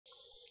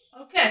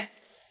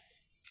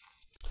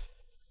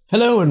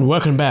Hello and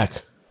welcome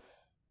back.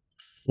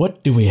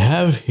 What do we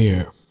have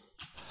here?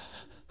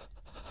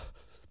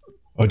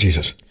 Oh,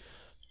 Jesus.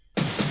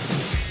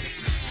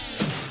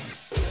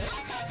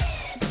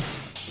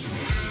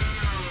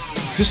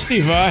 Is this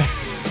Steve Vai?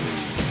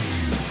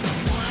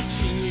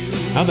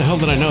 How the hell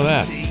did I know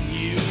that?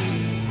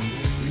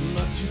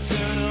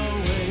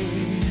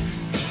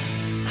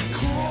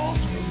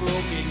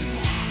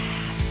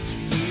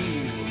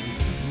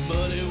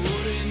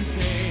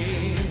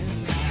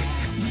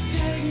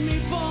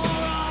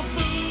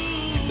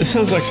 This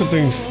sounds like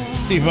something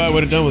Steve Vai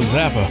would have done with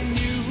Zappa.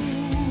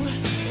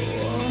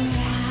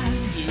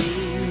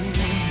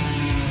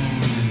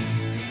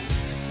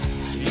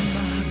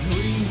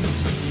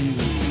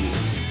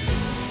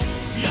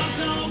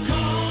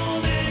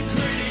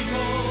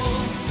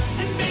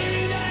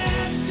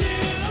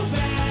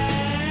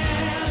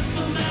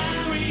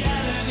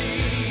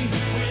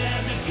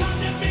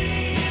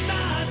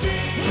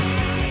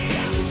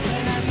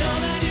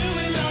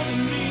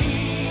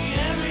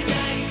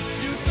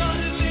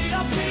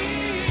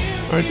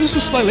 Alright, this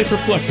is slightly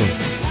perplexing.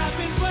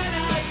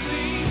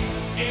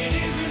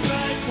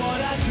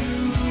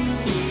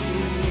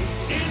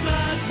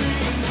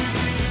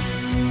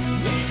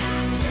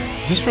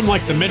 Is this from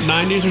like the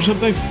mid-90s or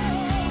something?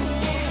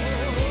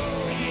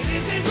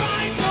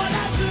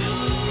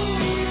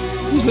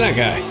 Who's that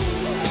guy?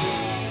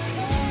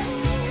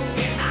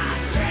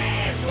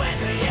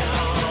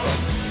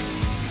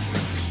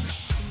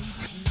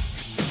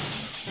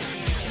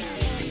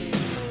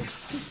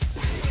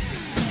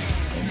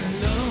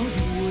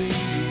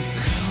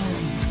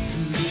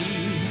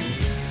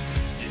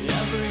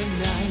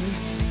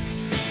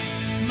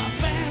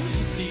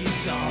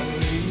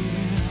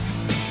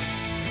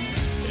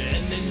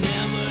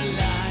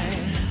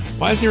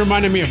 Why is he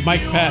reminding me of Mike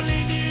Patton?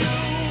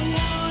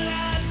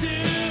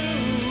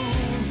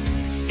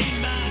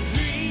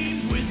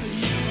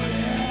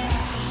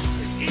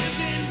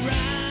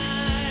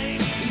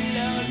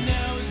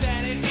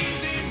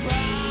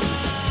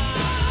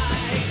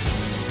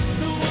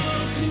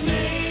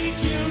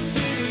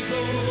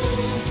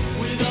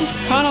 This is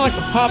kind of like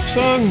a pop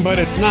song, but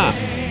it's not.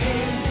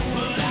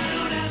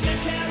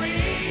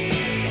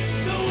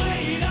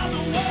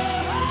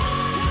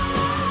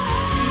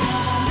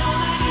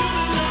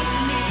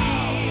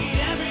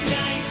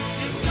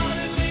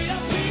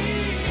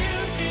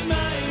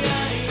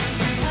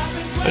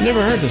 I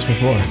never heard this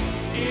before.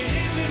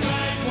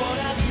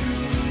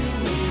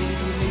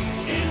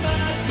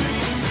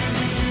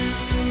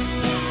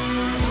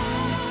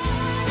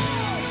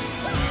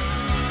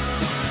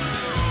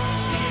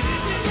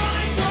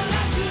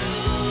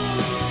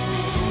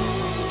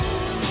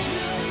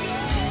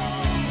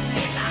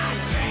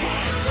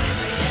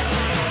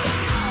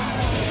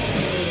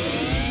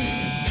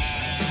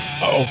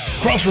 Uh-oh,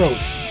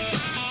 Crossroads.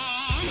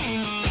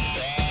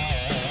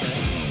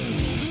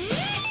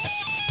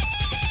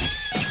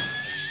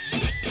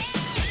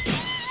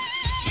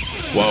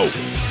 Whoa.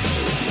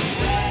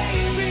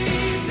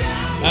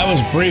 That was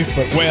brief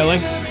but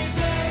wailing.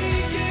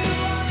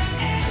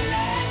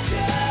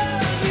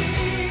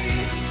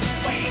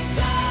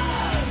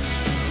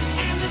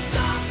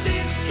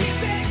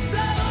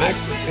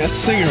 That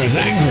singer is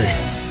angry.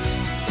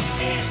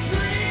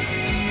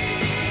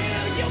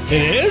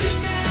 It is?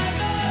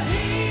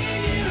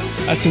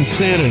 That's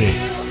insanity.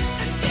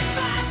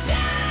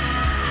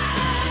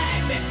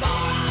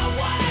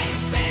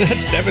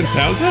 That's Devin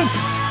Townsend?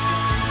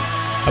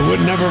 I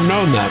would never have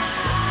known that.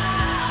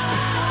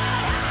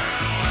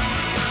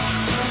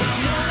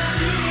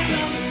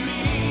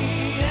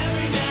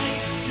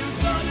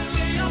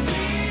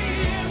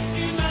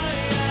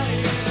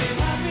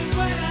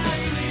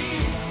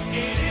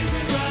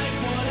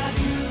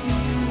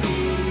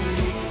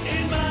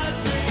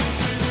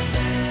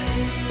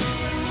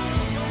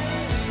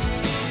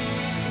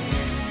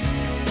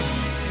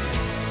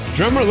 The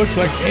drummer looks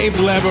like Abe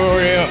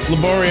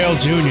Laboriel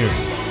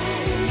Jr.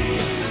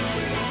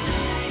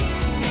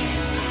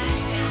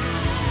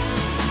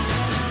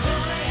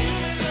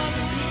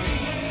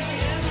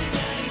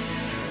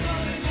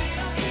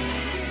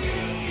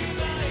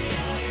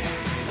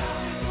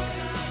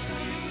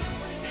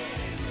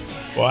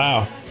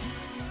 Wow.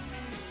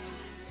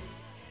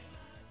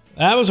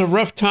 That was a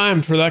rough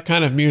time for that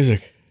kind of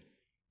music.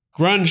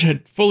 Grunge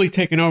had fully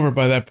taken over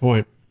by that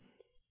point.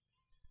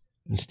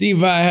 And Steve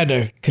Vai had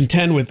to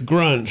contend with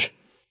grunge.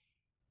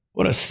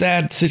 What a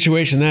sad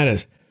situation that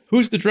is.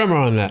 Who's the drummer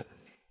on that?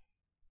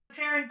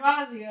 Terry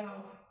Bozzio.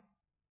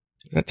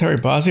 Is that Terry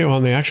Bozzio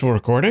on the actual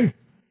recording?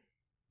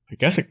 I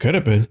guess it could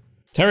have been.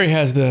 Terry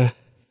has the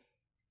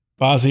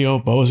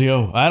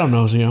Bozzio, I don't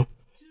know, Zio.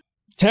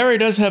 Terry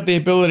does have the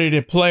ability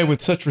to play with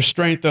such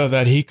restraint, though,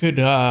 that he could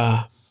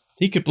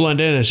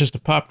blend in as just a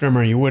pop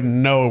drummer. You wouldn't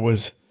know it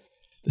was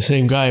the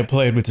same guy who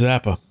played with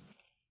Zappa.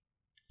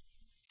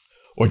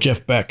 Or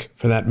Jeff Beck,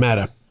 for that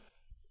matter.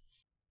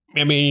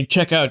 I mean, you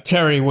check out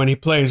Terry when he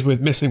plays with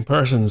Missing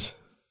Persons.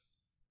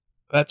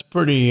 That's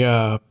pretty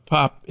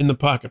pop in the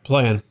pocket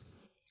playing.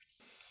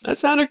 That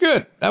sounded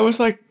good. That was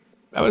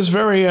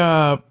very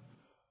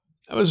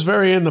I was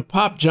very in the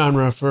pop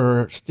genre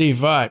for Steve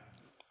Vai.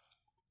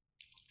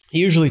 He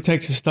usually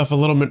takes his stuff a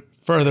little bit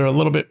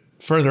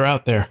further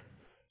out there.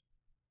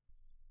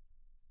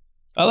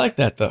 I like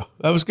that, though.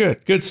 That was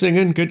good. Good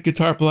singing, good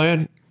guitar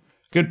playing,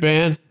 good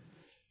band,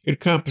 good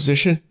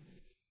composition.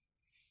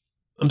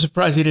 I'm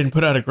surprised he didn't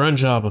put out a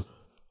grunge album.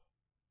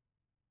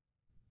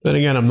 Then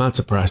again, I'm not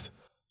surprised.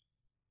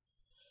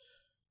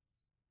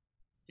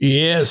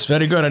 Yes,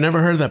 very good. I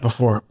never heard that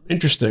before.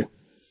 Interesting.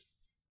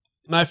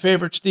 My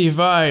favorite Steve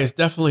Vai is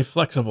definitely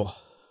Flexible.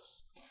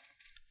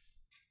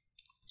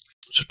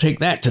 So take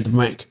that to the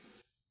bank.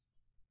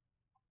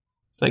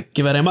 Thank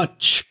you very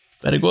much.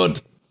 Very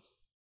good.